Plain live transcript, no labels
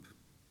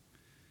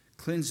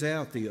Cleanse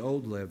out the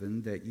old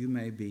leaven, that you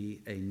may be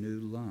a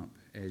new lump,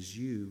 as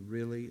you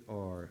really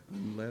are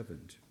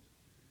unleavened.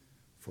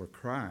 For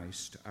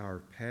Christ,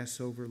 our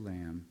Passover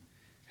lamb,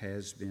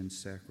 has been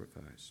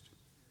sacrificed.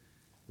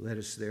 Let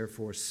us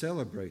therefore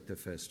celebrate the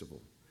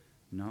festival,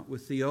 not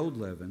with the old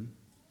leaven,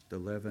 the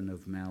leaven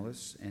of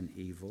malice and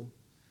evil,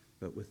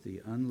 but with the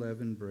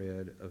unleavened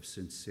bread of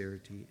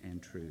sincerity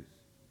and truth.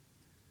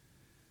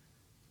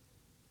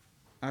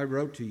 I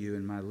wrote to you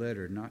in my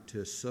letter not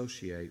to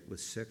associate with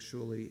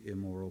sexually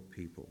immoral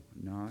people,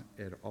 not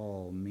at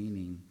all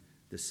meaning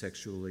the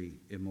sexually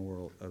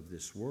immoral of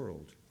this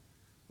world,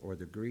 or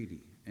the greedy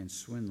and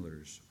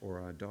swindlers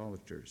or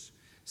idolaters,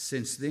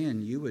 since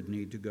then you would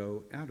need to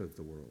go out of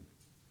the world.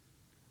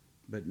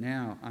 But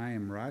now I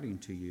am writing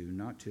to you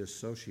not to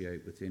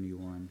associate with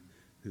anyone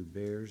who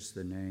bears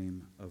the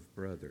name of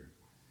brother,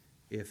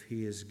 if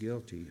he is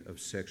guilty of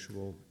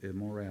sexual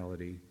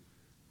immorality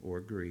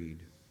or greed,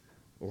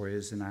 or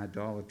is an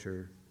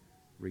idolater,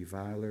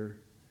 reviler,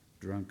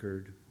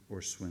 drunkard,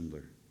 or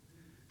swindler,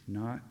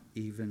 not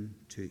even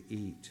to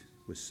eat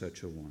with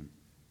such a one.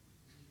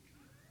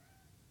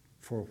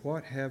 For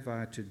what have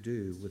I to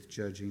do with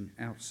judging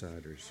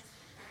outsiders?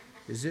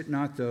 Is it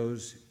not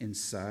those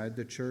inside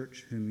the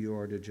church whom you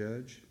are to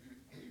judge?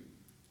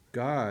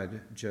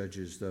 God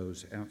judges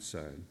those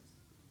outside.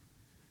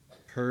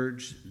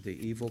 Purge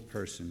the evil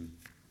person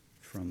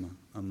from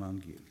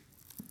among you.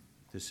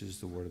 This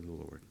is the word of the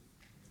Lord.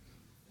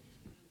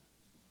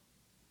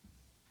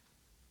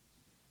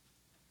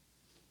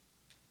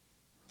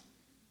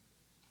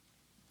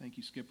 Thank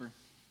you, Skipper.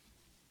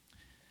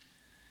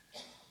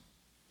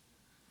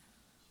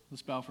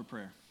 Let's bow for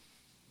prayer.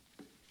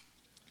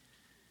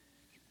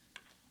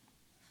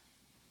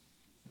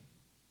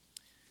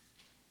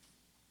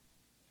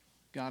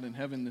 God in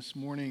heaven, this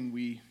morning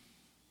we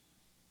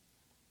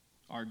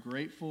are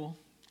grateful,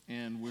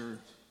 and we're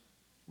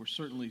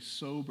certainly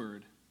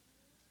sobered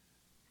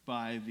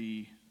by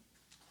the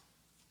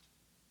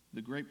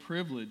great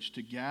privilege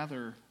to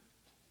gather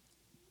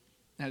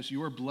as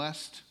your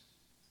blessed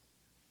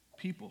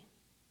people,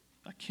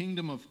 a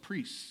kingdom of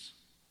priests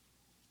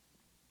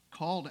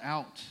called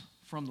out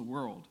from the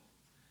world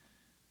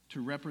to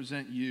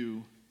represent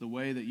you the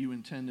way that you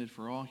intended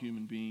for all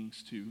human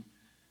beings to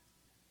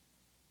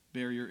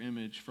bear your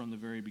image from the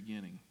very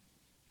beginning.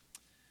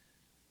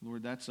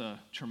 Lord, that's a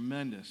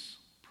tremendous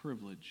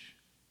privilege,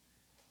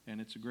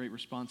 and it's a great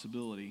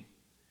responsibility.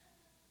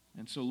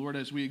 And so, Lord,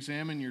 as we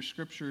examine your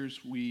scriptures,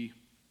 we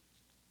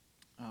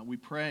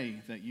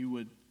pray that you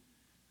would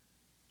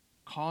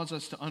cause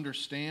us to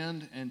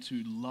understand and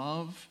to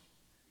love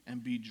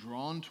and be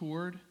drawn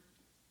toward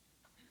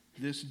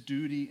this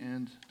duty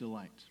and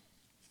delight.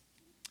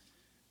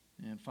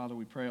 And Father,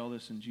 we pray all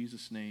this in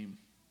Jesus' name.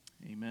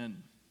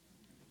 Amen.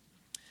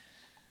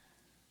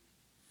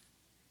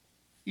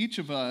 Each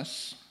of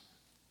us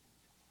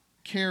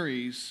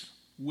carries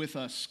with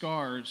us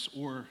scars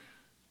or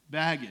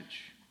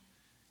baggage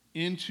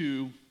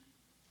into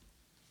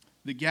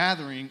the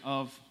gathering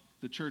of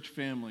the church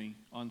family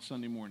on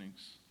Sunday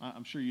mornings.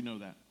 I'm sure you know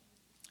that.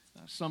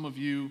 Some of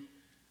you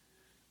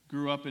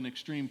grew up in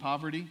extreme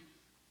poverty,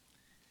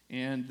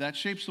 and that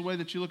shapes the way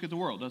that you look at the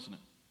world, doesn't it?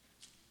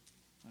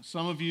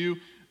 Some of you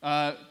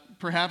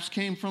perhaps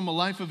came from a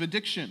life of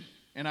addiction,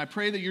 and I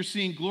pray that you're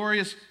seeing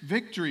glorious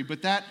victory,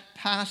 but that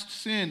past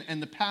sin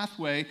and the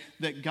pathway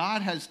that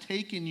God has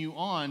taken you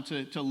on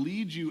to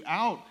lead you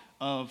out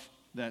of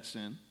that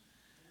sin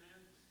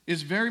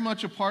is very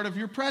much a part of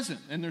your present,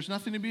 and there's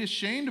nothing to be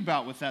ashamed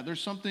about with that.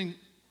 There's something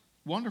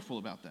wonderful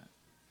about that.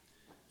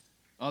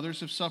 Others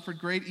have suffered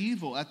great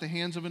evil at the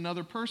hands of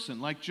another person,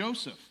 like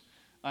Joseph.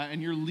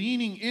 And you're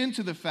leaning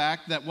into the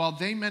fact that while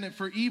they meant it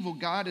for evil,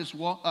 God is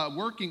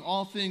working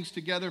all things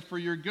together for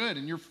your good.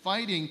 And you're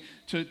fighting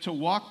to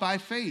walk by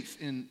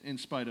faith in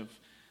spite of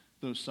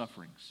those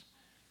sufferings.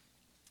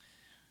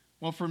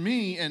 Well, for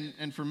me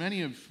and for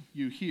many of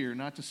you here,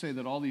 not to say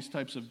that all these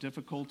types of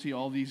difficulty,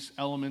 all these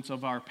elements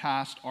of our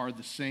past are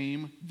the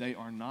same. They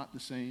are not the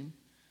same.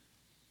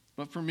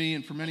 But for me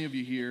and for many of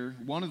you here,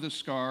 one of the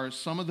scars,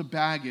 some of the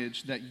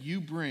baggage that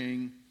you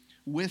bring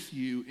with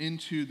you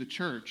into the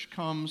church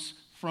comes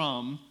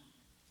from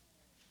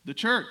the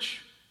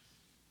church,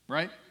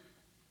 right?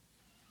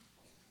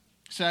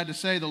 Sad to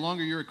say, the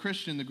longer you're a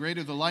Christian, the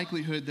greater the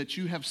likelihood that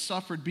you have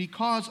suffered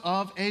because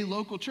of a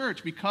local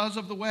church, because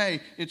of the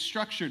way it's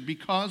structured,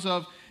 because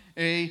of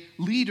a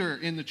leader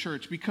in the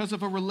church, because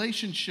of a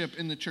relationship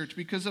in the church,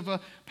 because of a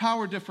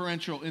power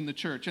differential in the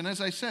church. And as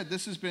I said,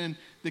 this has been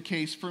the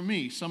case for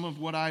me. Some of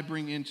what I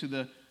bring into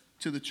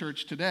the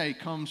church today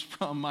comes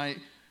from my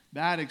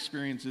bad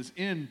experiences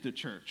in the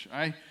church.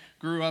 I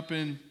grew up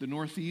in the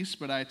Northeast,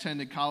 but I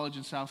attended college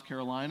in South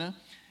Carolina.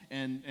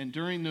 And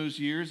during those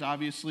years,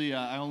 obviously,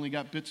 I only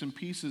got bits and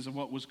pieces of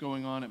what was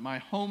going on at my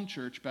home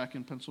church back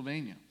in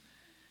Pennsylvania.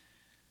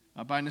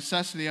 By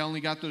necessity, I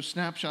only got those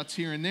snapshots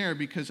here and there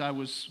because I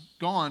was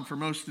gone for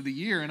most of the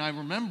year. And I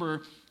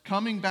remember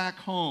coming back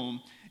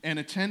home and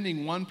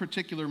attending one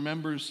particular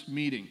members'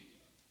 meeting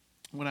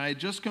when I had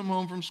just come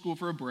home from school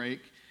for a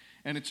break.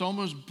 And it's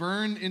almost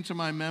burned into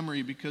my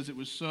memory because it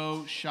was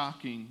so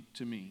shocking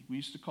to me. We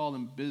used to call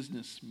them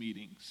business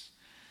meetings.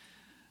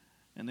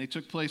 And they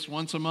took place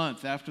once a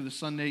month after the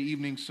Sunday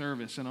evening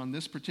service. And on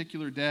this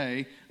particular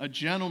day, a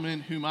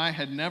gentleman whom I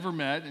had never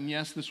met, and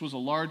yes, this was a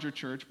larger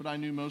church, but I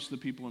knew most of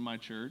the people in my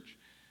church,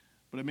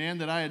 but a man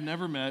that I had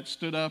never met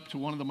stood up to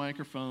one of the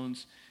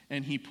microphones,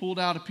 and he pulled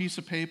out a piece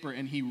of paper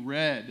and he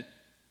read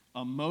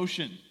a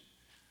motion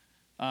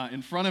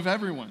in front of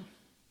everyone.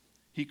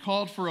 He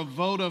called for a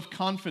vote of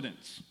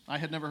confidence. I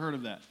had never heard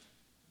of that.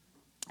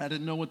 I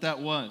didn't know what that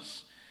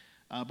was.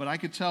 But I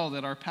could tell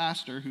that our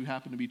pastor, who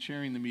happened to be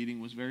chairing the meeting,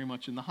 was very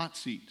much in the hot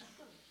seat.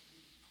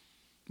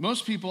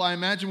 Most people, I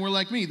imagine, were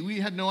like me. We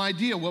had no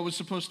idea what was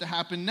supposed to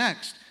happen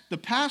next. The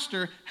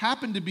pastor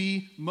happened to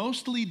be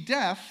mostly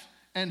deaf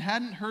and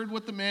hadn't heard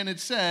what the man had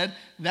said.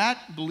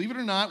 That, believe it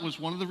or not, was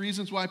one of the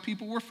reasons why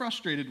people were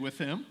frustrated with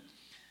him.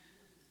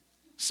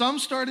 Some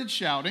started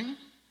shouting.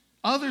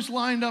 Others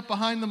lined up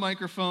behind the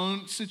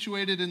microphone,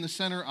 situated in the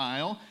center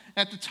aisle.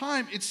 At the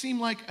time, it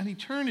seemed like an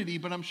eternity,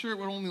 but I'm sure it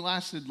would only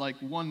lasted like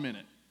 1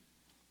 minute.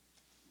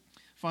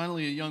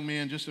 Finally, a young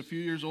man just a few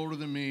years older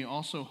than me,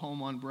 also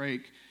home on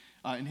break,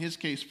 in his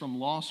case from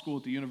law school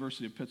at the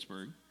University of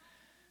Pittsburgh,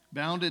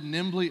 bounded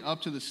nimbly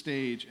up to the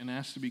stage and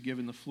asked to be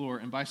given the floor.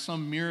 And by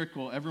some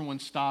miracle, everyone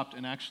stopped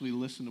and actually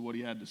listened to what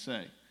he had to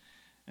say.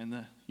 And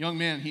the young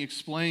man, he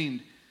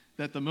explained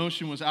that the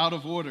motion was out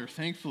of order,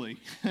 thankfully,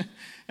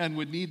 and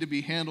would need to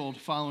be handled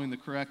following the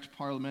correct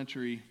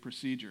parliamentary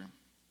procedure.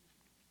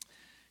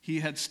 He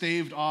had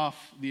staved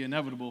off the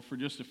inevitable for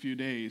just a few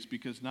days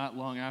because not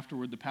long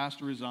afterward, the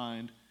pastor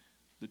resigned,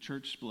 the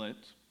church split.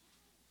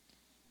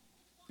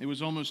 It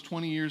was almost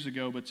 20 years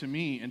ago, but to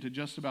me and to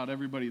just about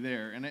everybody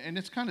there, and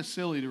it's kind of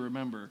silly to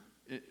remember,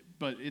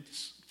 but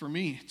for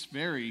me, it's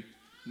very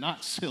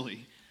not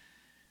silly.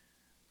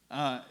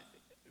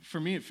 For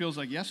me, it feels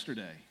like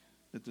yesterday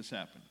that this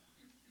happened.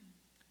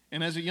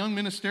 And as a young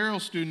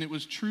ministerial student, it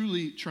was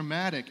truly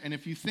traumatic. And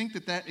if you think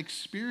that that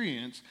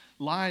experience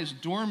lies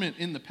dormant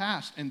in the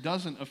past and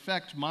doesn't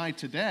affect my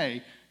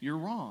today, you're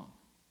wrong.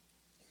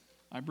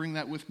 I bring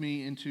that with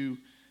me into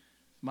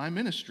my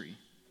ministry.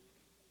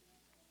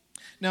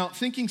 Now,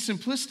 thinking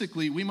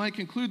simplistically, we might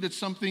conclude that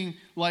something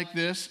like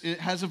this, it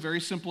has a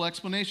very simple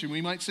explanation.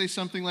 We might say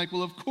something like,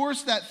 well, of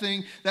course that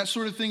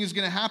sort of thing is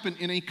going to happen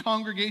in a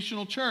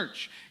congregational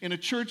church. In a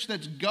church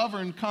that's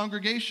governed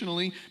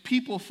congregationally,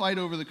 people fight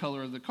over the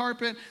color of the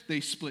carpet, they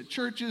split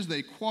churches,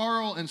 they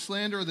quarrel and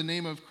slander the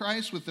name of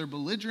Christ with their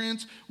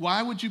belligerents.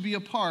 Why would you be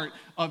a part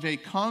of a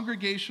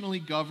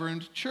congregationally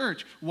governed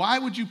church? Why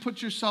would you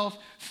put yourself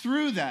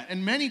through that?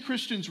 And many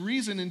Christians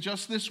reason in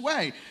just this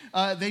way.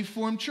 They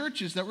form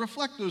churches that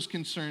reflect those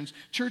concerns,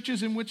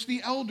 churches in which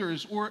the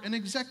elders or an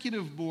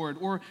executive board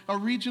or a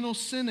regional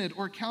synod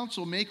or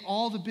council make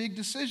all the big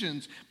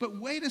decisions. But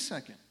wait a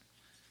second.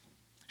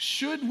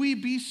 Should we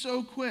be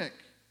so quick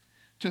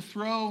to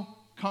throw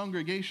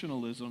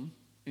congregationalism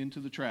into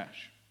the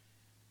trash?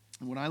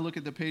 And when I look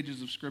at the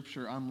pages of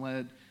Scripture, I'm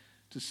led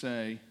to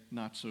say,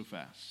 not so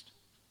fast.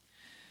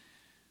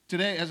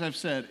 Today, as I've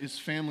said, is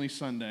Family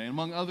Sunday. And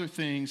among other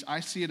things,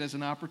 I see it as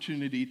an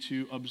opportunity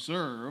to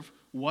observe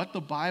what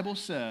the Bible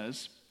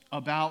says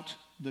about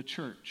the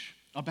church,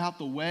 about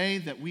the way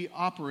that we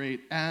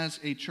operate as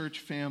a church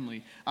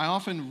family. I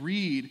often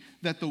read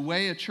that the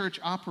way a church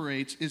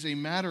operates is a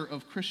matter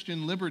of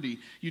Christian liberty.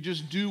 You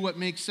just do what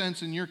makes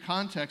sense in your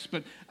context.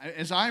 But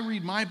as I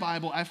read my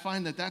Bible, I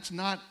find that that's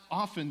not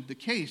often the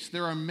case.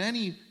 There are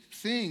many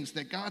things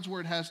that God's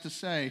Word has to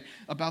say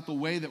about the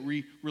way that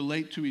we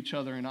relate to each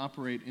other and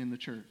operate in the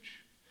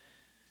church.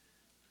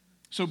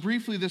 So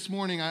briefly this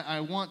morning, I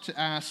want to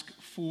ask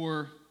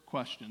 4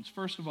 questions.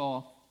 First of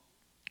all,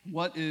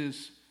 what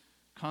is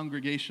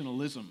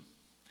congregationalism?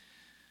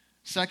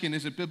 Second,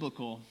 is it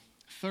biblical?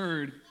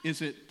 Third,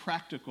 is it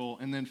practical?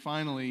 And then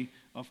finally,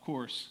 of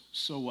course,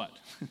 so what?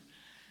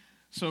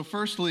 So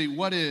firstly,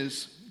 what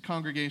is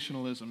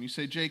congregationalism? You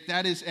say, Jake,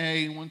 that is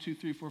a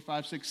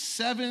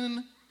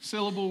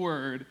 7-syllable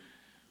word.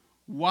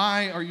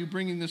 Why are you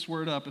bringing this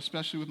word up,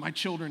 especially with my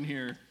children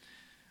here?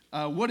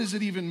 What does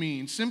it even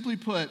mean? Simply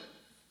put,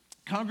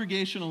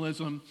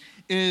 congregationalism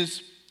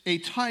is a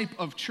type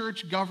of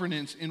church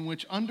governance in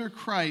which under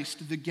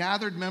Christ, the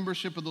gathered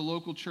membership of the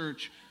local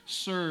church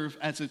serve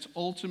as its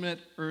ultimate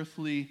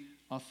earthly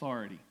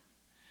authority.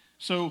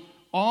 So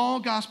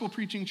all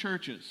gospel-preaching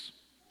churches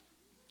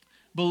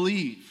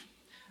believe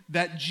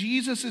that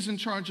Jesus is in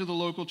charge of the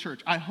local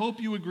church. I hope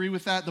you agree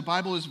with that. The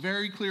Bible is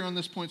very clear on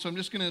this point, so I'm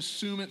just going to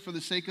assume it for the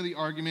sake of the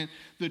argument.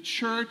 The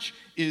church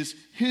is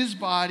his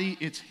body.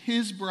 It's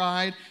his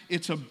bride.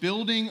 It's a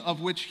building of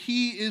which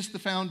he is the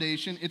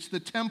foundation. It's the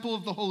temple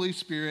of the Holy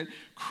Spirit.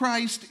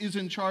 Christ is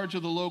in charge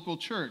of the local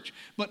church.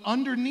 But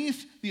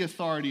underneath the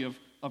authority of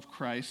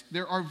Christ,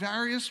 there are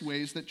various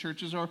ways that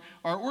churches are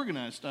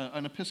organized.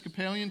 An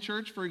Episcopalian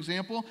church, for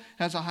example,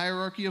 has a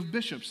hierarchy of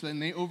bishops,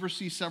 and they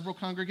oversee several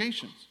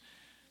congregations.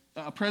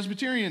 A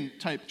Presbyterian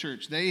type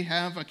church, they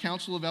have a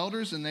council of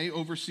elders and they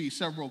oversee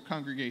several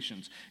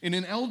congregations. In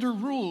an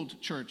elder-ruled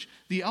church,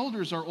 the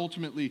elders are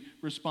ultimately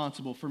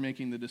responsible for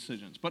making the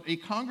decisions. But a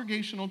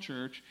congregational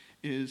church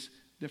is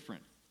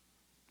different.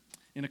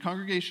 In a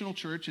congregational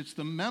church, it's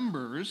the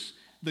members,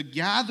 the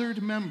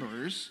gathered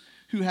members,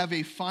 who have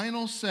a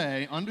final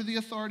say under the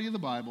authority of the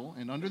Bible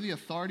and under the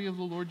authority of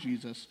the Lord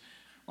Jesus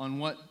on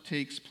what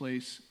takes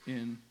place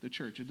in the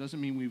church. It doesn't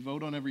mean we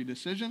vote on every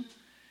decision.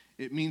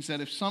 It means that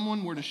if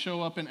someone were to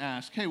show up and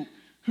ask, hey,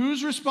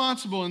 who's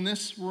responsible in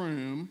this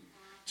room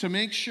to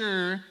make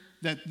sure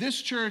that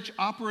this church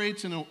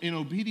operates in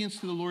obedience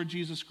to the Lord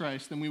Jesus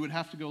Christ, then we would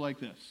have to go like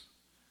this.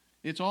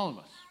 It's all of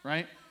us,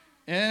 right?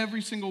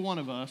 Every single one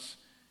of us,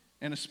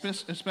 and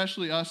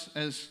especially us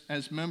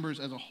as members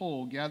as a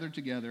whole, gathered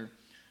together,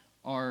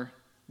 are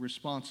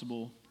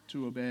responsible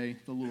to obey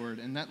the Lord.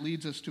 And that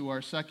leads us to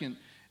our second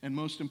and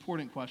most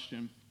important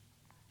question.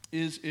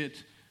 Is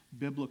it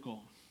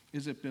biblical?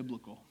 Is it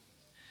biblical?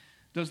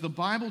 Does the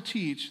Bible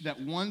teach that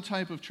one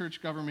type of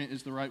church government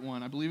is the right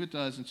one? I believe it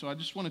does, and so I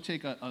just want to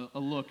take a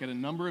look at a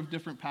number of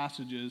different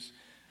passages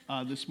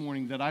this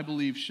morning that I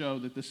believe show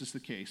that this is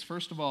the case.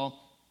 First of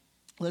all,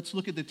 let's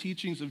look at the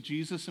teachings of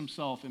Jesus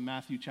himself in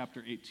Matthew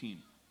chapter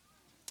 18.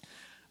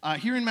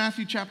 Here in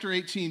Matthew chapter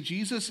 18,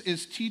 Jesus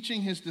is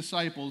teaching his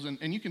disciples,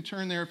 and you can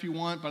turn there if you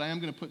want, but I am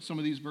going to put some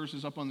of these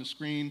verses up on the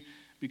screen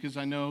because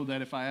I know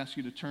that if I ask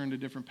you to turn to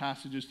different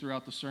passages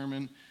throughout the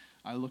sermon,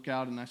 I look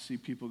out and I see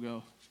people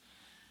go,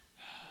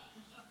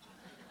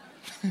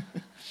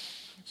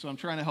 so I'm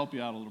trying to help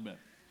you out a little bit.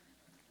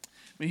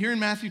 But here in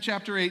Matthew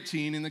chapter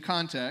 18, in the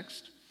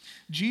context,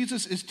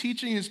 Jesus is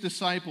teaching his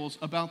disciples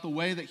about the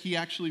way that he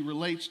actually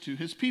relates to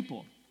his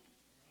people.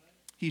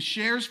 He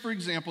shares, for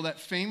example, that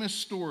famous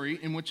story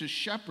in which a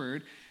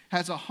shepherd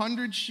has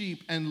 100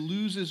 sheep and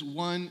loses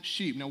one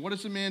sheep. Now, what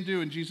does the man do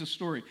in Jesus'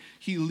 story?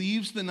 He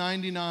leaves the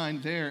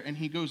 99 there and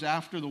he goes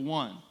after the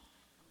one.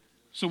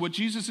 So what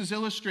Jesus is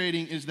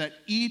illustrating is that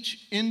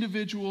each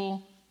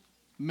individual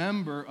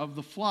member of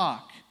the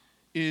flock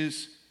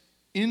is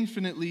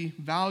infinitely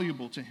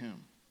valuable to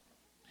him.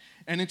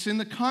 And it's in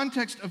the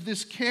context of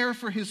this care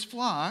for his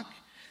flock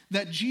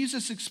that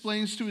Jesus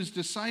explains to his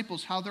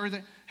disciples how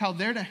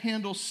they're to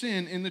handle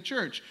sin in the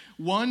church.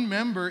 One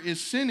member is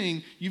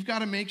sinning, you've got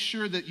to make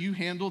sure that you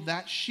handle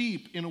that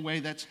sheep in a way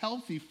that's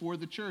healthy for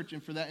the church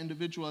and for that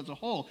individual as a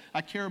whole.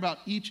 I care about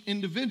each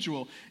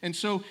individual. And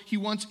so he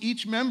wants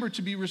each member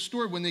to be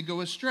restored when they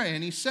go astray.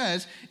 And he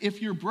says, if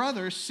your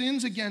brother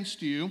sins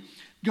against you,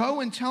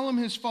 go and tell him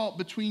his fault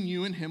between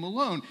you and him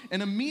alone.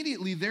 And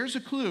immediately there's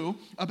a clue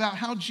about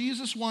how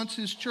Jesus wants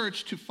his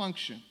church to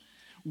function.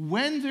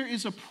 When there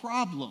is a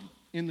problem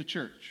in the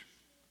church,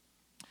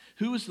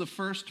 who is the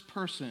first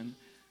person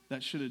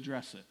that should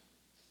address it?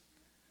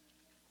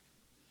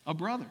 A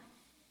brother,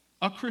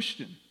 a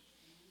Christian,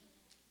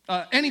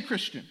 any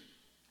Christian.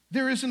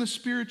 There isn't a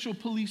spiritual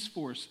police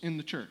force in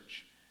the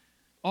church.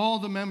 All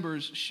the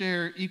members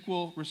share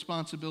equal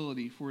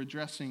responsibility for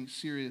addressing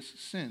serious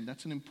sin.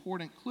 That's an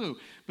important clue.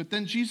 But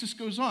then Jesus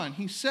goes on.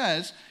 He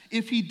says,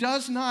 if he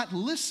does not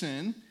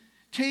listen,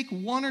 take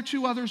one or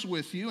two others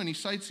with you, and he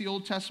cites the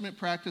Old Testament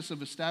practice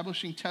of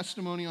establishing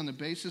testimony on the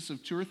basis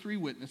of 2 or 3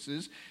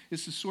 witnesses.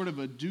 This is sort of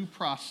a due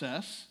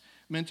process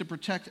meant to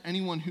protect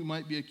anyone who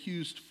might be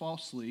accused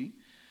falsely.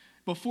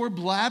 Before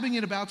blabbing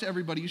it about to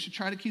everybody, you should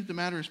try to keep the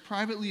matter as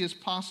privately as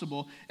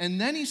possible. And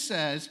then he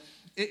says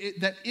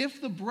that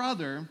if the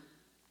brother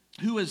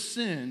who has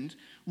sinned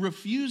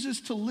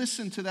refuses to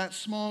listen to that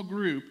small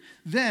group,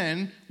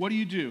 then what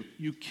do?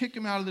 You kick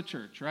him out of the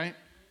church, right?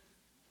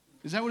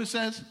 Is that what it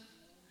says?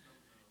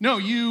 No,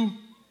 you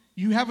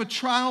have a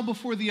trial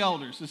before the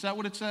elders. Is that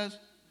what it says?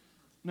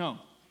 No.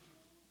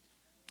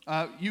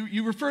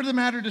 You refer the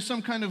matter to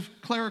some kind of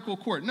clerical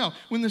court. No.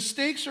 When the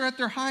stakes are at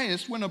their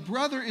highest, when a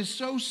brother is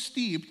so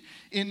steeped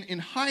in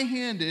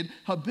high-handed,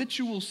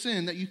 habitual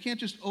sin that you can't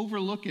just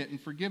overlook it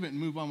and forgive it and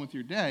move on with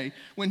your day,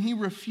 when he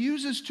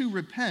refuses to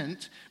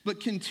repent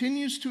but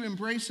continues to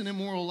embrace an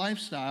immoral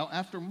lifestyle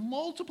after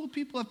multiple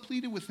people have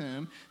pleaded with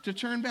him to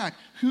turn back,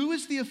 who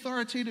is the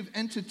authoritative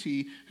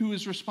entity who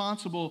is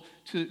responsible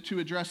to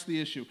address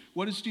the issue?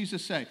 What does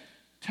Jesus say?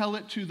 Tell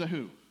it to the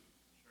who?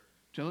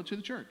 Tell it to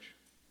the church.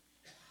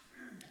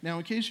 Now,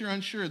 in case you're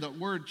unsure, the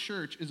word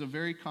church is a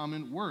very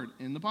common word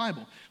in the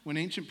Bible. When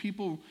ancient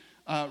people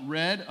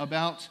read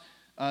about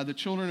the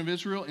children of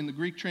Israel in the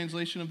Greek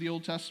translation of the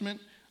Old Testament,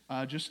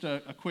 just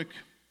a quick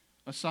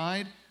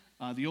aside,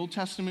 the Old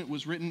Testament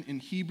was written in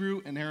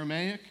Hebrew and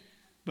Aramaic,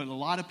 but a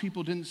lot of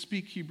people didn't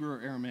speak Hebrew or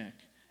Aramaic.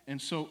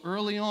 And so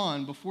early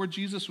on, before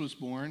Jesus was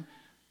born,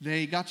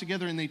 they got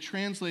together and they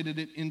translated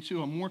it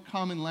into a more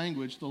common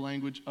language, the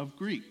language of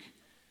Greek.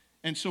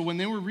 And so when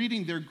they were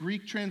reading their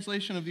Greek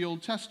translation of the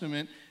Old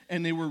Testament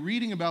and they were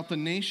reading about the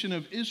nation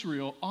of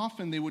Israel,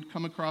 often they would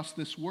come across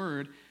this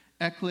word,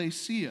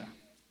 ekklesia,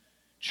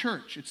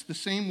 church. It's the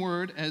same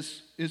word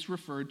as is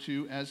referred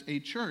to as a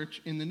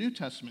church in the New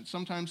Testament.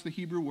 Sometimes the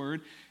Hebrew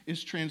word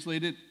is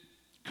translated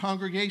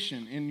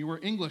congregation in your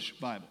English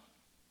Bible.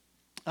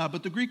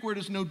 But the Greek word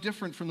is no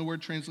different from the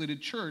word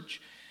translated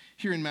church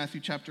here in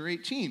Matthew chapter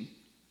 18.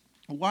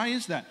 Why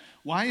is that?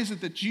 Why is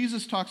it that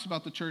Jesus talks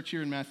about the church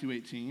here in Matthew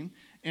 18,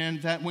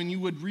 and that when you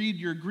would read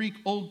your Greek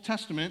Old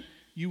Testament,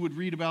 you would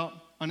read about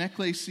an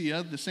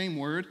ecclesia, the same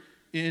word,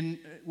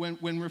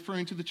 when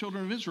referring to the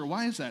children of Israel?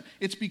 Why is that?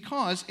 It's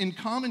because in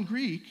common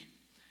Greek,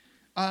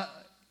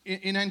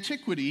 in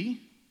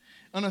antiquity,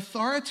 an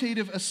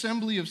authoritative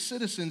assembly of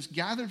citizens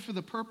gathered for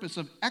the purpose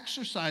of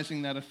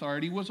exercising that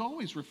authority was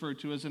always referred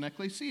to as an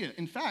ecclesia.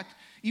 In fact,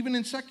 even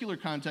in secular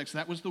context,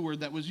 that was the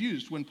word that was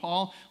used. When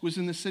Paul was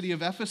in the city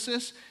of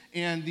Ephesus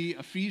and the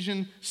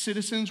Ephesian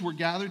citizens were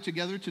gathered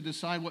together to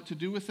decide what to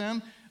do with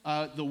them,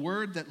 the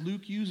word that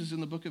Luke uses in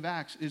the book of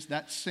Acts is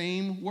that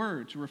same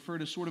word to refer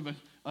to sort of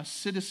a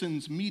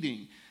citizens'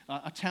 meeting,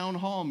 a town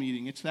hall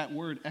meeting. It's that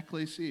word,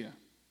 ecclesia.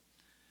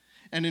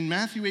 And in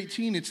Matthew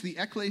 18, it's the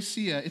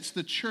ecclesia, it's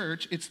the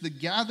church, it's the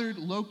gathered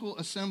local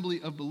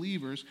assembly of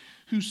believers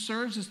who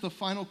serves as the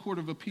final court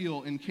of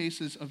appeal in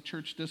cases of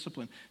church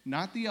discipline.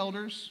 Not the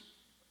elders,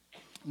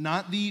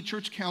 not the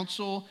church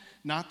council,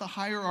 not the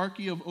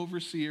hierarchy of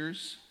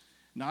overseers,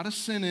 not a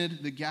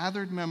synod, the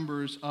gathered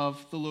members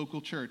of the local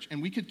church. And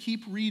we could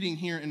keep reading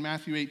here in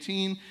Matthew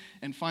 18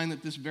 and find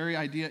that this very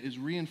idea is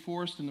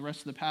reinforced in the rest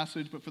of the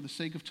passage, but for the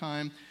sake of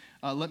time,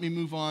 let me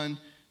move on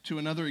to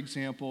another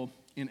example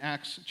in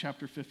Acts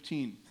chapter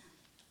 15.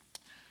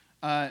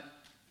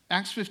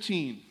 Acts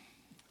 15,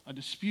 a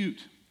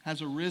dispute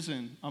has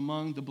arisen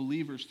among the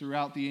believers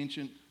throughout the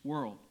ancient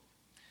world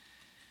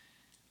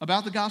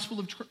about the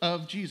gospel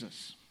of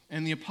Jesus.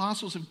 And the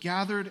apostles have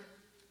gathered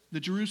the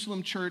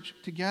Jerusalem church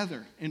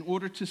together in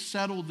order to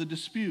settle the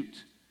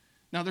dispute.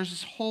 Now, there's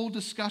this whole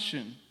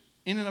discussion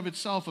in and of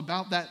itself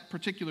about that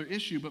particular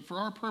issue, but for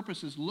our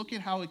purposes, look at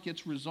how it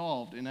gets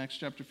resolved in Acts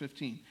chapter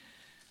 15.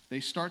 They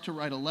start to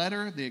write a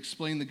letter. They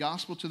explain the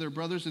gospel to their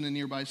brothers in a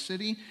nearby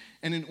city.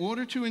 And in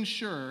order to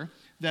ensure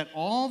that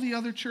all the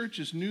other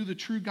churches knew the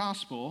true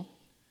gospel,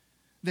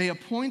 they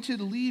appointed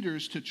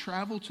leaders to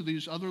travel to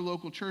these other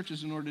local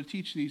churches in order to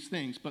teach these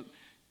things. But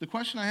the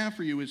question I have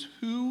for you is,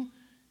 who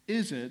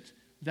is it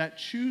that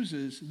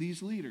chooses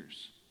these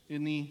leaders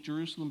in the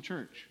Jerusalem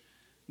church?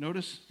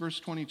 Notice verse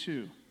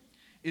 22.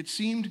 It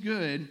seemed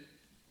good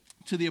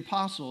to the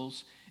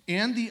apostles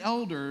and the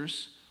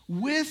elders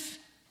with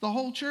the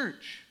whole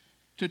church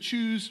to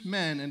choose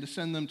men and to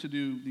send them to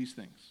do these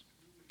things.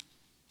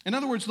 In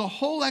other words, the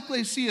whole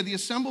ecclesia, the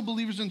assembled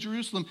believers in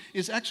Jerusalem,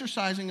 is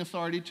exercising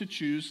authority to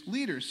choose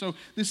leaders. So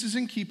this is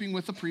in keeping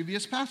with the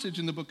previous passage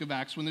in the book of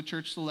Acts when the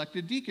church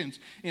selected deacons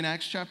in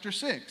Acts chapter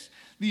 6.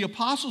 The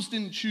apostles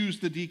didn't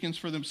choose the deacons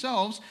for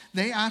themselves.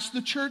 They asked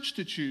the church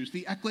to choose.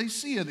 The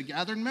ecclesia, the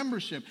gathered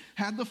membership,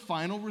 had the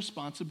final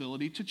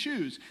responsibility to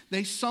choose.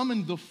 They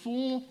summoned the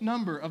full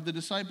number of the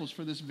disciples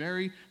for this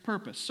very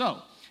purpose.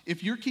 So,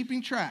 if you're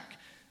keeping track,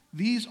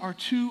 these are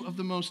two of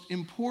the most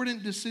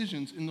important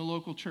decisions in the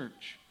local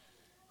church.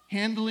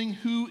 Handling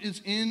who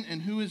is in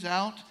and who is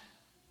out,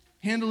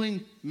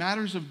 handling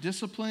matters of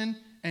discipline,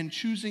 and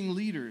choosing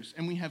leaders.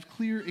 And we have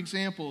clear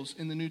examples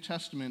in the New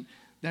Testament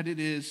that it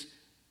is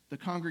the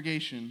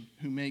congregation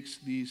who makes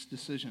these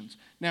decisions.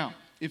 Now,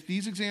 if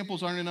these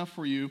examples aren't enough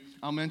for you,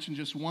 I'll mention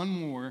just one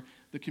more,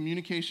 the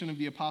communication of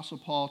the Apostle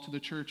Paul to the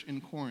church in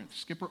Corinth.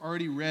 Skipper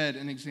already read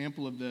an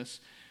example of this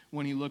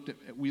when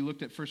we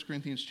looked at 1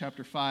 Corinthians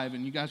chapter 5,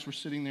 and you guys were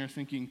sitting there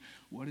thinking,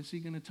 what is he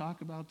going to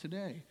talk about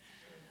today?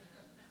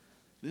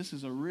 This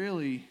is a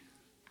really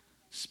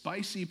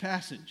spicy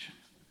passage.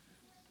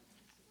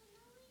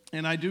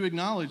 And I do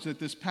acknowledge that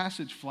this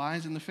passage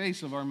flies in the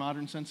face of our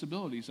modern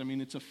sensibilities. I mean,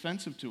 it's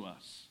offensive to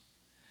us.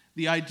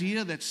 The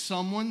idea that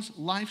someone's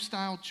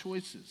lifestyle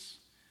choices,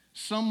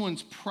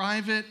 someone's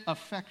private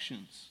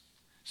affections,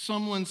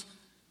 someone's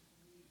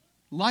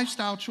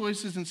lifestyle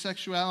choices and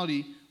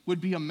sexuality would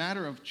be a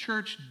matter of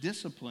church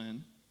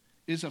discipline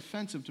is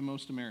offensive to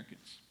most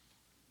Americans.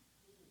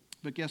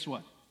 But guess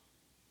what?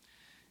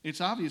 It's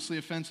obviously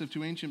offensive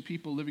to ancient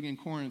people living in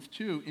Corinth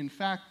too. In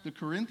fact, the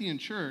Corinthian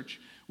church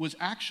was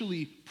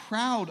actually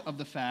proud of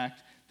the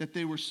fact that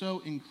they were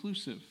so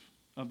inclusive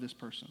of this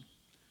person.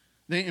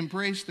 They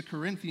embraced the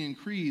Corinthian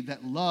creed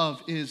that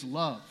love is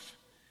love.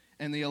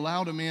 And they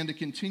allowed a man to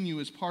continue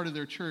as part of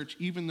their church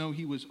even though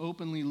he was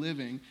openly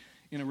living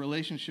in a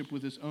relationship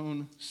with his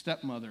own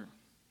stepmother.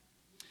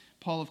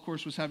 Paul, of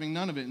course, was having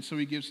none of it, and so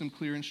he gives them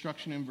clear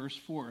instruction in verse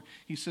 4.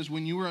 He says,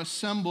 when you are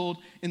assembled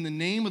in the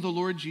name of the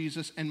Lord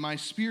Jesus, and my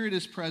spirit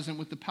is present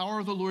with the power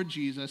of the Lord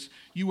Jesus,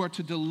 you are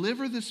to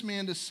deliver this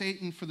man to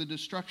Satan for the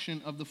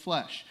destruction of the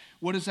flesh.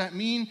 What does that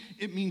mean?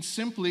 It means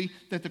simply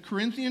that the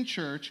Corinthian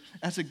church,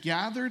 as a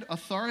gathered,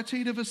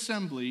 authoritative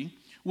assembly,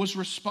 was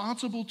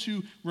responsible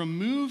to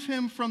remove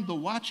him from the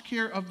watch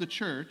care of the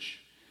church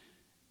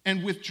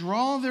and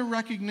withdraw their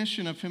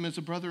recognition of him as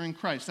a brother in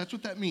Christ. That's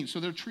what that means. So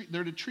they're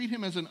to treat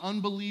him as an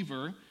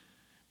unbeliever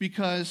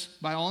because,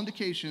 by all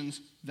indications,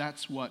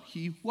 that's what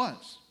he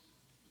was.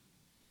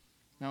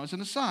 Now, as an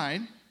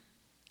aside,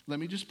 let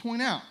me just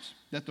point out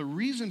that the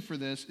reason for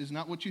this is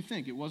not what you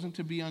think. It wasn't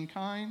to be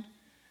unkind.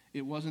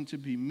 It wasn't to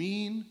be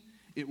mean.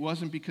 It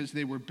wasn't because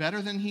they were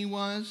better than he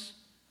was.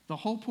 The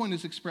whole point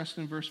is expressed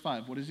in verse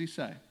 5. What does he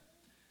say?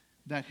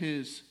 That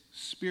his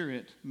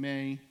spirit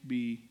may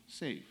be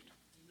saved.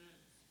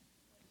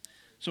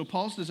 So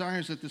Paul's desire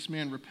is that this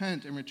man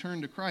repent and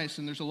return to Christ,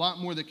 and there's a lot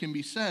more that can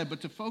be said,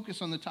 but to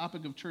focus on the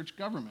topic of church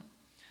government.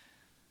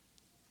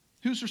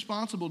 Who's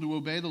responsible to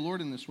obey the Lord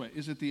in this way?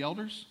 Is it the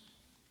elders?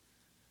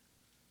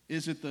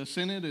 Is it the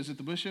synod? Is it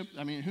the bishop?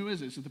 I mean, who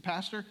is it? Is it the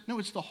pastor? No,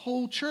 it's the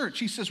whole church.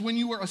 He says, when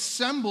you were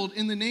assembled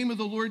in the name of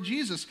the Lord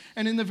Jesus.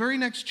 And in the very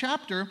next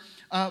chapter,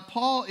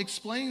 Paul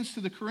explains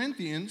to the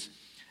Corinthians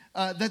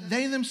that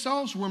they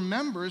themselves were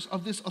members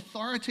of this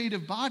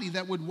authoritative body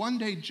that would one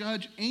day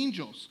judge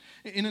angels.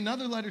 In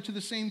another letter to the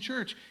same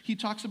church, he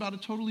talks about a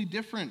totally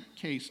different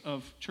case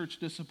of church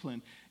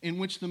discipline in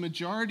which the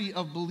majority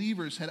of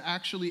believers had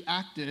actually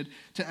acted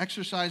to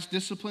exercise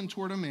discipline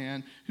toward a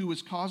man who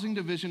was causing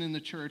division in the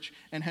church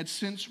and had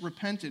since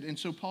repented. And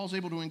so Paul's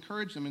able to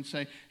encourage them and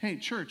say, hey,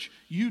 church,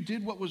 you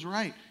did what was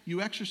right.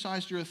 You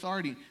exercised your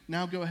authority.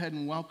 Now go ahead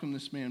and welcome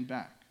this man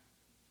back.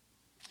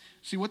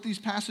 See, what these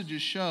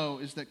passages show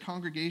is that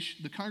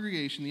the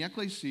congregation, the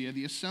ecclesia,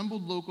 the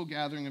assembled local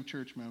gathering of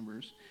church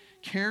members,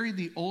 carried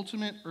the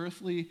ultimate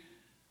earthly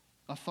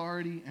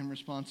authority and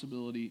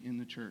responsibility in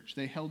the church.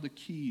 They held the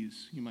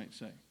keys, you might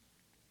say.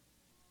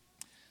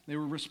 They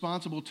were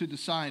responsible to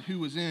decide who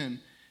was in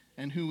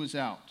and who was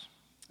out.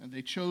 And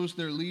they chose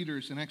their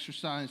leaders and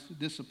exercised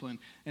discipline.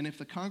 And if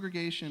the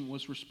congregation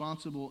was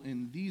responsible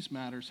in these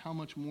matters, how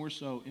much more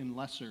so in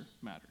lesser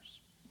matters?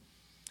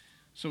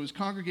 So is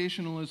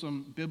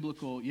congregationalism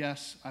biblical?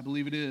 Yes, I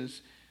believe it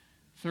is.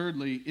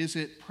 Thirdly, is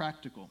it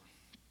practical?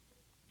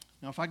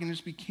 Now, if I can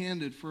just be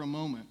candid for a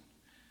moment,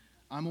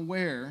 I'm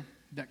aware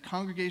that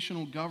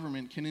congregational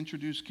government can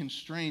introduce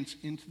constraints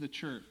into the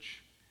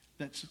church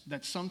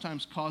that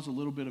sometimes cause a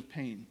little bit of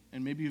pain,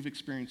 and maybe you've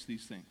experienced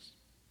these things.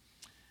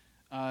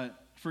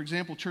 For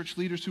example, church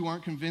leaders who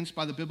aren't convinced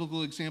by the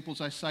biblical examples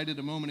I cited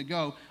a moment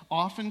ago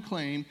often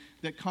claim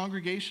that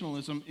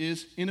congregationalism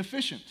is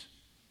inefficient,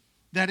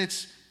 that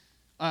it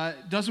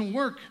doesn't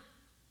work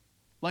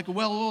like a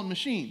well-oiled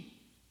machine.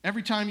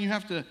 Every time you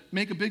have to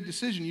make a big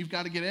decision, you've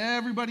got to get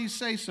everybody's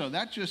say-so.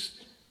 That just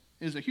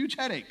is a huge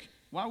headache.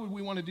 Why would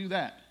we want to do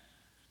that?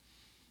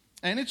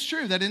 And it's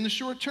true that in the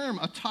short term,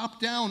 a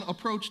top-down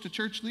approach to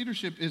church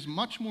leadership is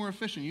much more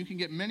efficient. You can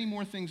get many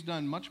more things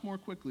done much more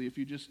quickly if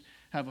you just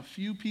have a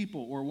few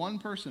people or one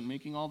person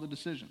making all the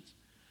decisions.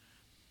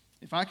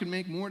 If I could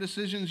make more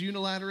decisions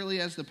unilaterally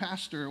as the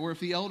pastor, or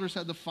if the elders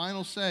had the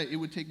final say, it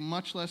would take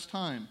much less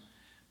time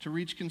to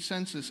reach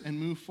consensus and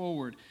move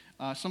forward.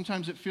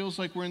 Sometimes it feels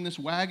like we're in this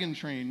wagon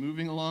train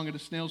moving along at a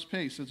snail's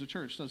pace as a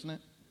church, doesn't it?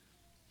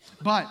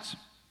 But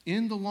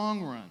in the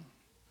long run,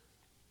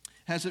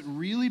 has it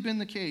really been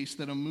the case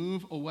that a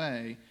move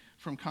away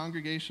from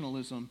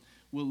congregationalism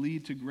will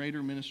lead to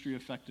greater ministry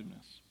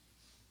effectiveness?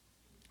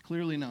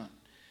 Clearly not.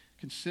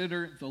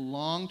 Consider the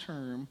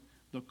long-term,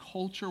 the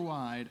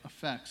culture-wide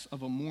effects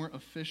of a more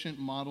efficient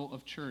model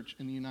of church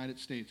in the United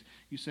States.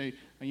 You say,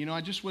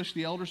 I just wish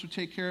the elders would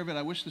take care of it.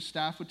 I wish the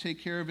staff would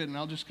take care of it, and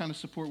I'll just kind of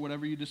support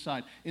whatever you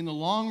decide. In the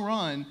long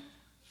run,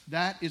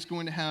 that is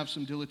going to have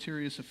some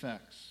deleterious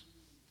effects.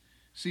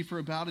 See, for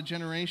about a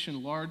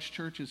generation, large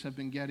churches have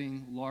been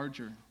getting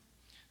larger.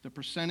 The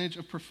percentage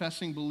of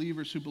professing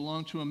believers who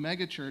belong to a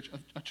megachurch,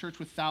 a church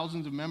with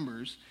thousands of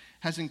members,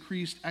 has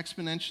increased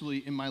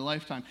exponentially in my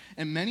lifetime.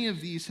 And many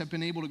of these have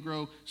been able to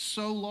grow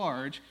so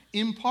large,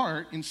 in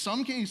part, in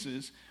some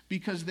cases,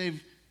 because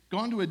they've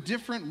gone to a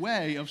different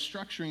way of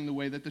structuring the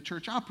way that the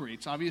church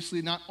operates.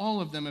 Obviously, not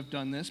all of them have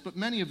done this, but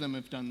many of them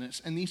have done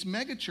this. And these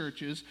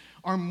megachurches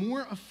are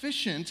more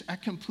efficient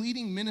at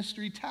completing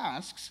ministry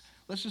tasks,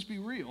 let's just be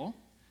real,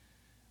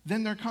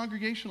 than their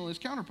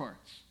congregationalist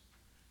counterparts.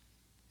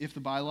 If the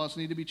bylaws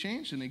need to be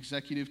changed, an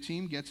executive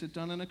team gets it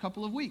done in a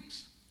couple of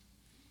weeks.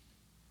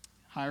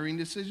 Hiring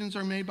decisions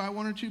are made by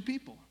one or two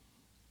people.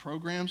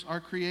 Programs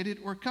are created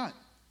or cut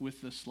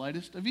with the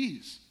slightest of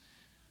ease.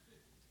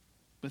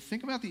 But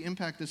think about the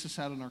impact this has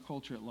had on our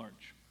culture at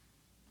large.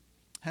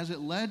 Has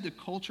it led to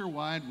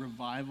culture-wide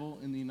revival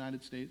in the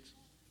United States?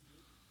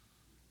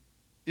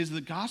 Is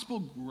the gospel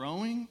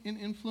growing in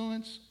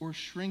influence or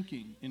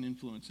shrinking in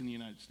influence in the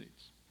United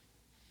States?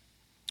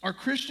 Are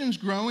Christians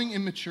growing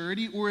in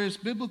maturity, or is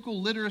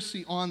biblical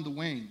literacy on the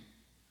wane?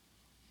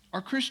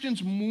 Are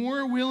Christians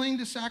more willing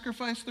to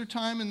sacrifice their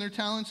time and their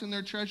talents and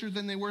their treasure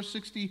than they were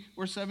 60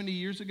 or 70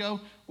 years ago,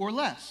 or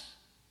less?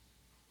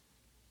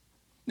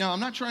 Now, I'm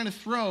not trying to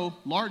throw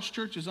large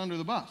churches under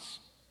the bus.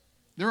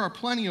 There are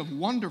plenty of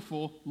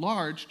wonderful,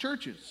 large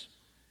churches.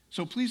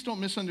 So please don't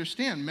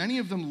misunderstand. Many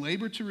of them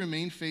labor to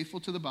remain faithful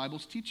to the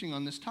Bible's teaching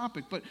on this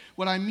topic. But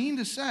what I mean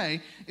to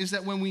say is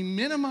that when we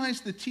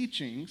minimize the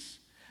teachings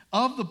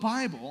of the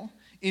Bible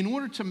in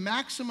order to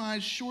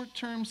maximize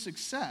short-term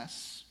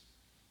success,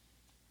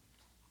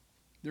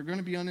 there are going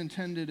to be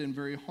unintended and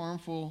very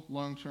harmful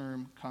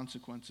long-term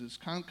consequences.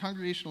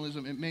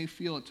 Congregationalism, it may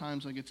feel at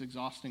times like it's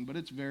exhausting, but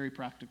it's very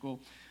practical.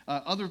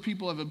 Other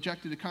people have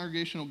objected to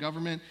congregational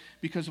government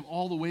because of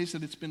all the ways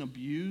that it's been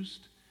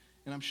abused,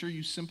 and I'm sure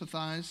you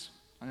sympathize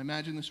I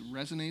imagine this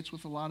resonates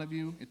with a lot of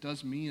you. It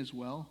does me as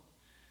well.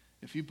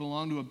 If you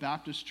belong to a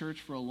Baptist church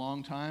for a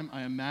long time,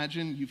 I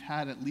imagine you've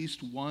had at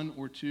least one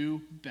or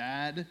two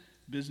bad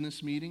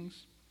business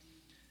meetings.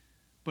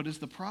 But is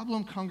the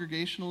problem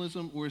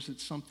congregationalism, or is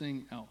it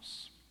something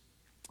else?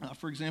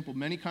 For example,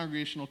 many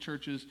congregational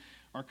churches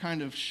are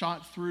kind of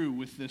shot through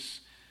with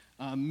this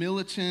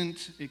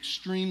militant,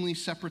 extremely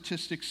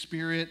separatistic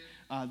spirit.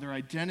 Their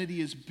identity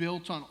is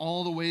built on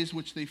all the ways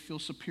which they feel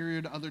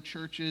superior to other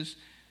churches.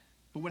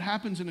 But what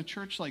happens in a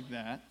church like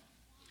that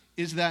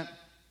is that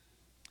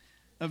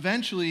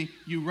eventually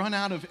you run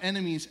out of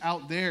enemies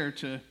out there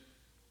to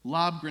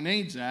lob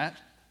grenades at,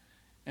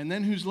 and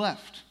then who's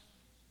left?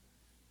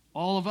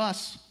 All of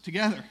us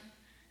together.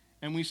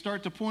 And we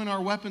start to point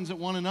our weapons at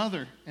one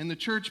another, and the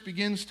church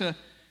begins to,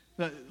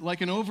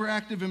 like an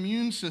overactive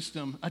immune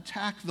system,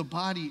 attack the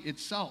body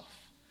itself.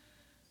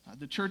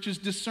 The church's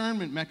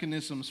discernment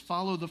mechanisms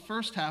follow the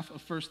first half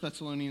of 1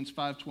 Thessalonians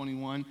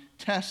 5:21,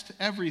 test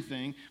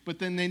everything, but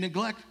then they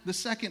neglect the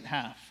second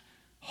half,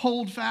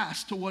 hold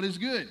fast to what is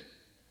good.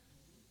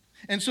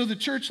 And so the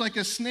church, like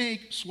a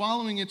snake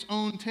swallowing its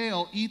own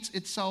tail, eats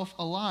itself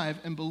alive,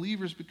 and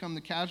believers become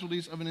the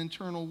casualties of an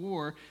internal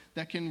war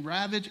that can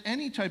ravage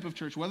any type of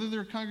church, whether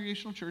they're a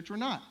congregational church or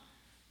not.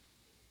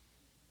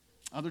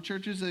 Other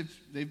churches,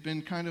 they've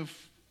been kind of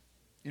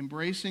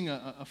embracing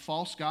a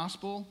false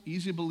gospel,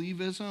 easy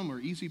believism or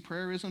easy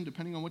prayerism,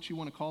 depending on what you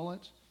want to call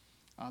it.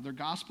 Their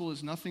gospel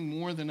is nothing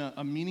more than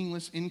a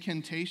meaningless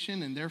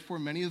incantation, and therefore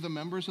many of the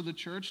members of the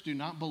church do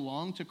not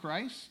belong to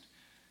Christ.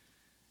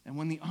 And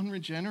when the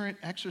unregenerate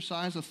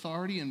exercise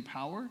authority and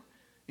power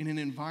in an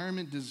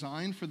environment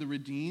designed for the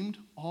redeemed,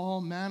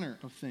 all manner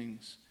of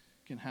things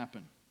can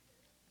happen.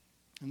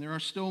 And there are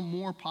still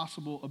more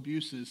possible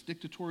abuses: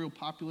 dictatorial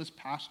populist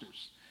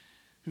pastors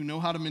who know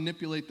how to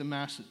manipulate the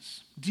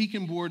masses,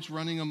 deacon boards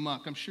running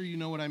amok. I'm sure you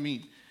know what I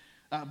mean.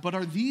 But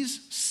are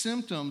these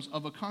symptoms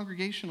of a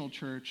congregational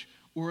church,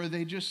 or are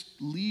they just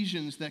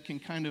lesions that can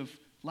kind of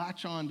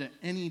latch on to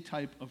any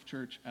type of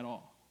church at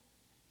all?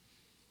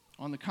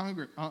 On the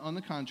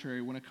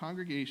contrary, when a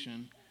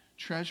congregation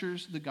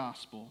treasures the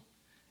gospel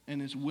and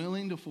is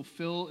willing to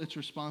fulfill its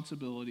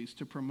responsibilities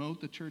to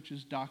promote the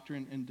church's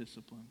doctrine and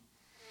discipline,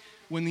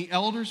 when the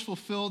elders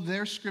fulfill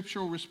their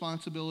scriptural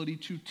responsibility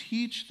to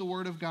teach the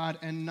word of God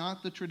and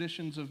not the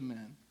traditions of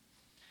men,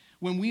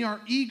 when we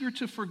are eager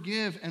to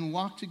forgive and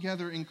walk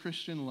together in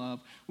Christian love,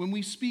 when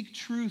we speak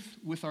truth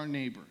with our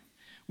neighbor,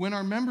 when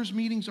our members'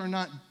 meetings are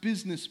not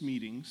business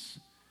meetings,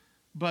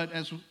 but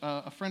as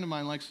a friend of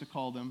mine likes to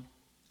call them,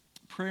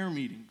 prayer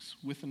meetings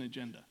with an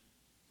agenda.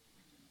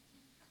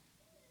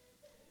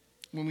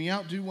 When we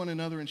outdo one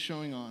another in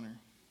showing honor,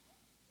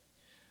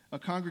 a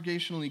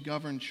congregationally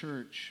governed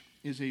church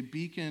is a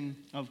beacon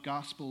of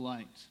gospel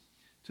light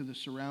to the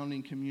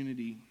surrounding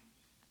community,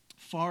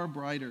 far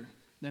brighter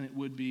than it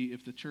would be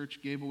if the church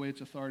gave away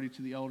its authority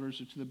to the elders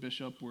or to the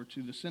bishop or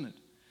to the synod.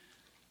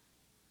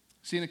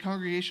 See, in a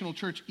congregational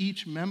church,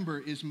 each member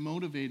is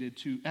motivated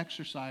to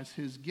exercise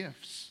his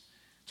gifts,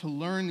 to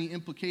learn the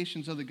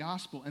implications of the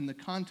gospel and the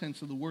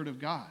contents of the word of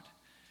God,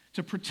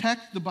 to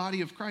protect the body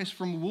of Christ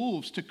from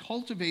wolves, to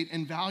cultivate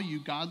and value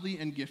godly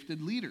and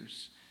gifted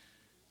leaders.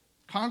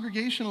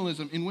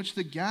 Congregationalism, in which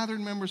the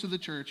gathered members of the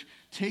church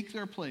take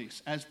their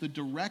place as the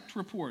direct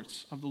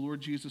reports of the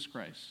Lord Jesus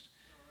Christ.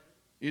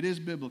 It is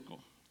biblical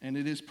and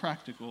it is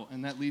practical,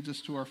 and that leads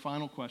us to our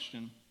final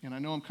question. And I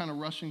know I'm kind of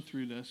rushing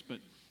through this, but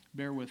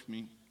bear with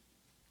me.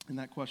 And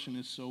that question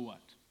is, so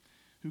what?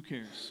 Who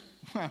cares?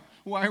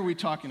 Why are we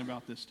talking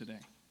about this today?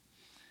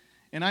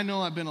 And I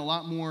know I've been a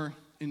lot more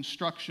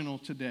instructional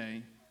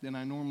today than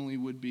I normally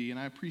would be, and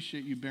I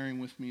appreciate you bearing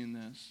with me in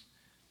this.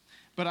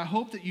 But I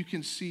hope that you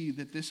can see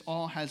that this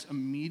all has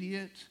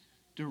immediate,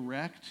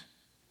 direct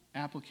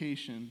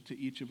application to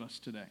each of us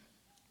today.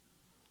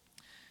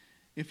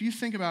 If you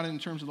think about it in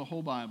terms of the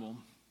whole Bible,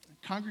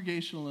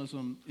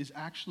 congregationalism is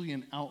actually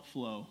an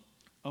outflow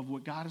of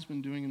what God has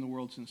been doing in the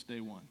world since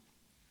day one.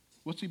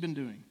 What's he been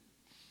doing?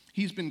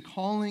 He's been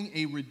calling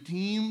a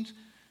redeemed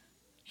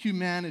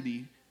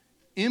humanity,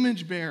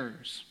 image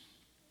bearers,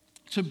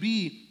 to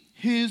be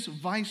his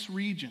vice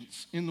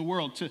regents in the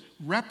world, to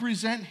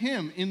represent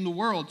him in the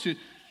world, to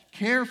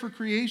care for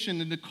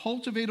creation and to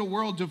cultivate a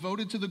world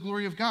devoted to the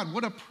glory of God.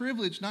 What a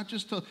privilege, not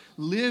just to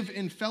live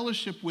in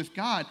fellowship with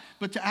God,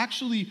 but to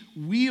actually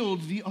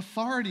wield the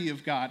authority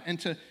of God and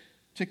to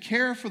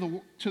care for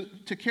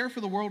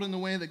the world in the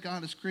way that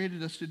God has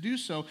created us to do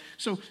so.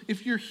 So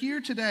if you're here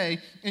today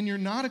and you're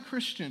not a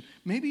Christian,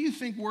 maybe you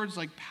think words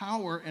like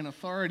power and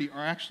authority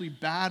are actually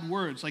bad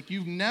words. Like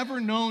you've never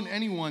known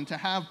anyone to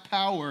have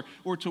power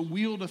or to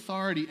wield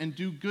authority and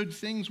do good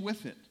things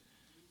with it.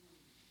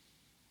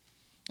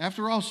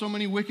 After all, so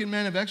many wicked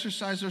men have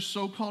exercised their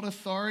so-called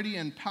authority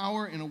and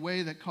power in a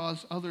way that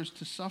caused others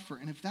to suffer.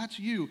 And if that's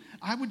you,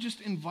 I would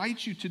just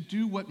invite you to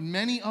do what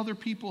many other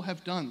people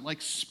have done,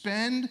 like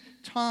spend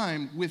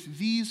time with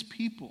these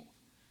people.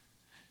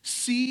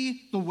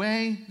 See the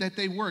way that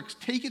they work.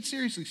 Take it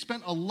seriously.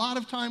 Spend a lot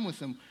of time with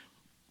them.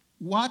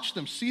 Watch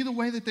them. See the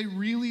way that they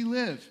really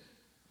live.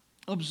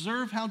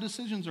 Observe how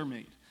decisions are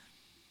made.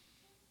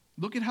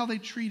 Look at how they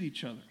treat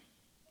each other.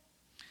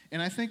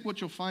 And I think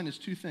what you'll find is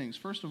two things.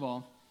 First of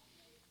all,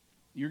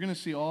 you're going to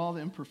see all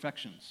the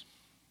imperfections.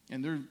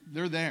 And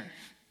they're there.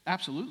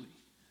 Absolutely.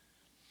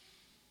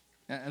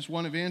 As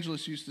one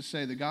evangelist used to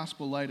say, the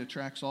gospel light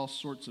attracts all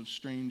sorts of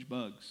strange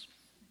bugs.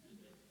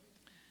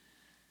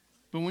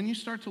 But when you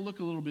start to look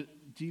a little bit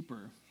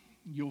deeper,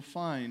 you'll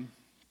find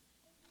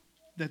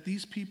that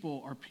these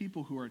people are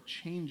people who are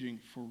changing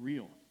for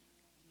real.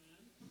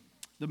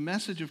 The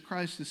message of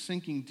Christ is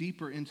sinking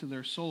deeper into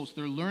their souls.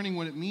 They're learning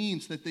what it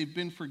means that they've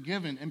been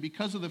forgiven. And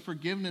because of the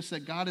forgiveness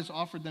that God has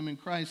offered them in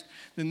Christ,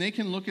 then they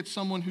can look at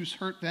someone who's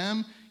hurt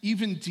them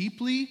even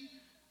deeply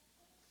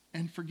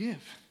and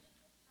forgive.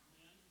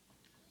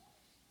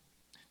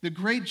 The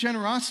great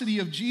generosity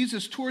of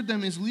Jesus toward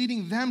them is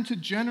leading them to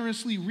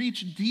generously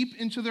reach deep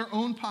into their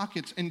own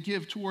pockets and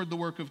give toward the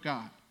work of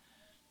God.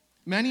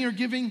 Many are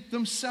giving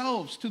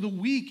themselves to the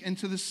weak and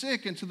to the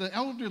sick and to the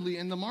elderly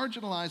and the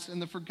marginalized and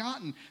the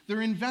forgotten.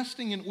 They're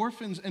investing in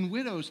orphans and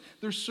widows.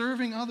 They're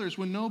serving others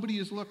when nobody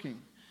is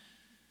looking.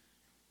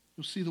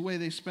 You'll see the way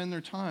they spend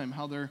their time,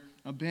 how they're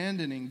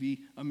abandoning the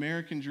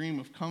American dream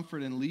of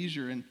comfort and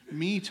leisure and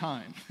me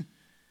time.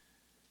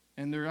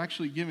 And they're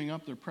actually giving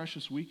up their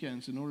precious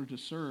weekends in order to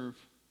serve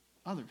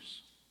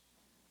others.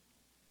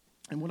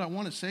 And what I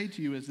want to say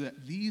to you is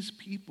that these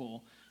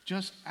people,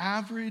 just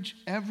average,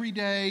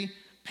 everyday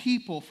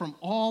people from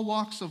all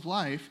walks of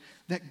life,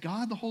 that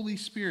God the Holy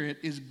Spirit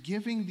is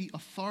giving the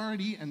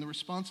authority and the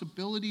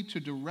responsibility to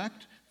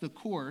direct the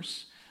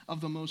course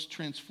of the most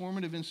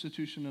transformative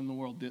institution in the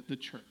world, the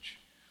church.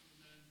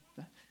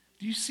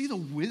 Do you see the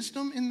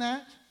wisdom in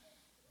that?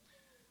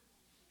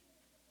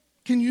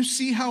 Can you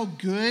see how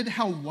good,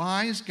 how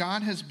wise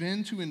God has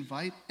been to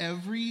invite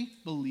every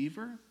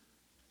believer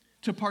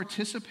to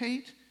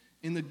participate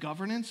in the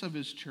governance of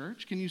his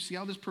church? Can you see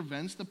how this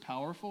prevents the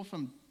powerful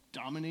from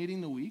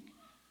dominating the weak?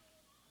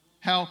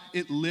 How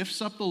it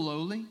lifts up the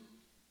lowly?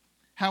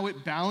 How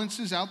it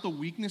balances out the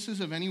weaknesses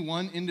of any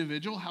one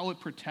individual? How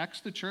it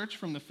protects the church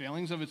from the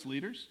failings of its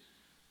leaders?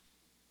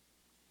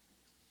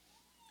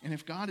 And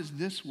if God is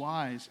this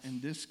wise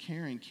and this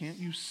caring, can't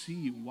you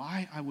see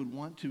why I would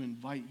want to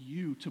invite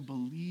you to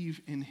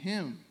believe in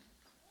him?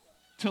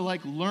 To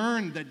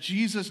learn that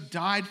Jesus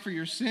died for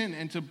your sin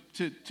and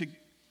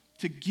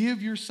to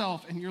give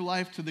yourself and your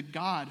life to the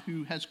God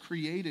who has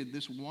created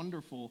this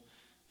wonderful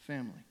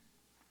family.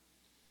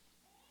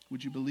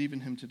 Would you believe in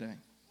him today?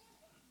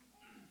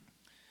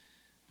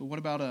 But what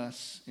about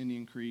us,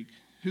 Indian Creek?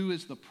 Who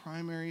is the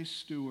primary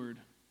steward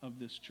of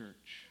this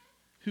church?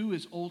 Who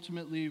is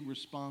ultimately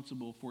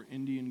responsible for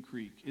Indian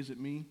Creek? Is it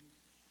me?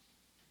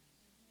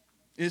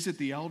 Is it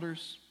the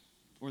elders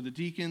or the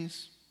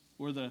deacons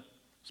or the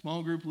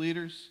small group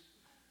leaders?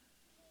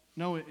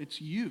 No, it's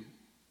you.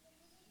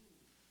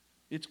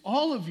 It's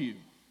all of you.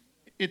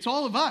 It's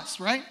all of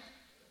us, right?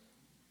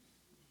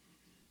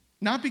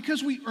 Not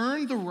because we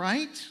earned the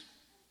right,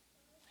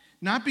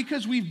 not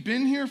because we've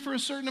been here for a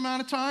certain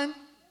amount of time,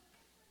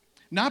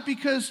 not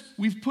because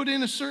we've put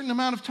in a certain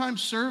amount of time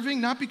serving,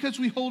 not because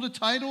we hold a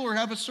title or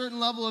have a certain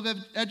level of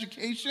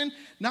education,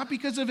 not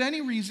because of any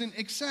reason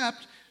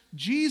except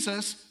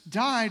Jesus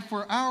died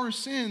for our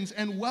sins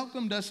and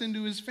welcomed us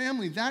into his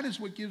family. That is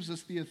what gives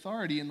us the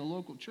authority in the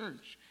local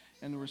church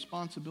and the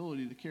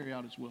responsibility to carry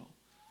out his will.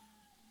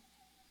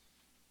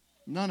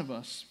 None of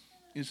us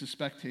is a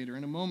spectator.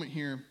 In a moment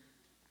here,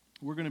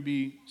 we're going to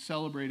be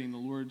celebrating the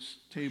Lord's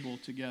table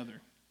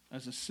together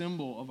as a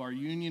symbol of our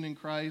union in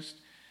Christ,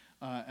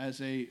 as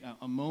a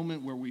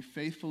moment where we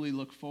faithfully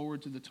look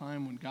forward to the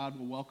time when God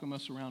will welcome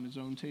us around his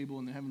own table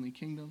in the heavenly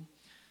kingdom.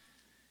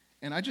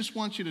 And I just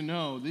want you to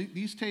know,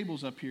 these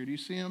tables up here, do you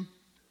see them?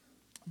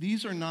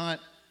 These are not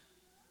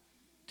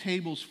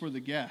tables for the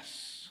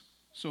guests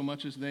so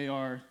much as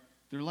they're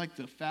like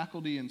the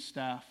faculty and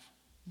staff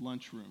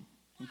lunchroom,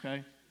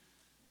 okay?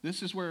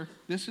 This is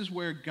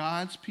where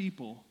God's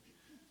people,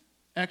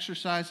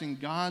 exercising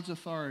God's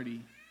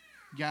authority,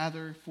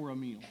 gather for a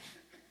meal.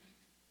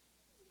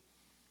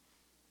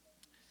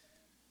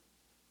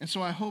 And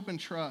so I hope and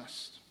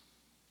trust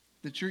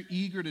that you're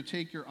eager to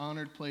take your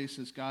honored place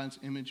as God's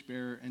image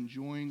bearer and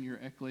join your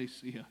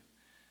ecclesia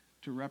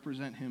to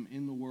represent him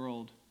in the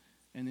world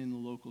and in the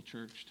local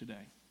church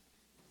today.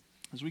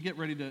 As we get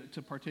ready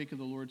to partake of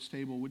the Lord's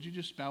table, would you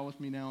just bow with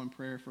me now in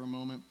prayer for a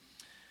moment?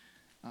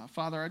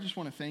 Father, I just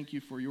want to thank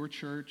you for your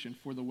church and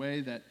for the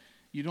way that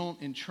you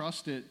don't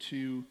entrust it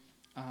to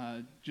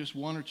just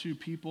one or two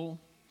people.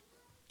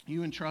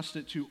 You entrust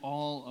it to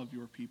all of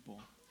your people.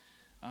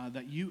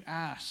 That you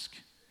ask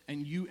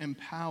and you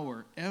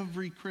empower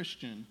every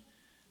Christian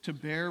to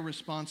bear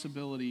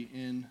responsibility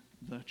in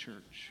the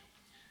church.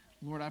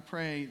 Lord, I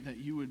pray that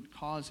you would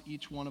cause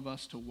each one of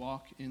us to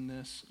walk in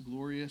this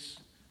glorious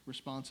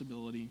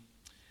responsibility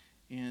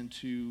and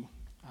to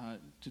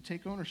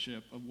take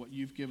ownership of what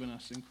you've given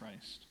us in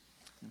Christ.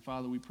 And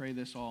Father, we pray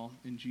this all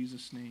in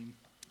Jesus' name.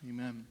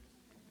 Amen.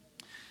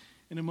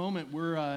 In a moment, we're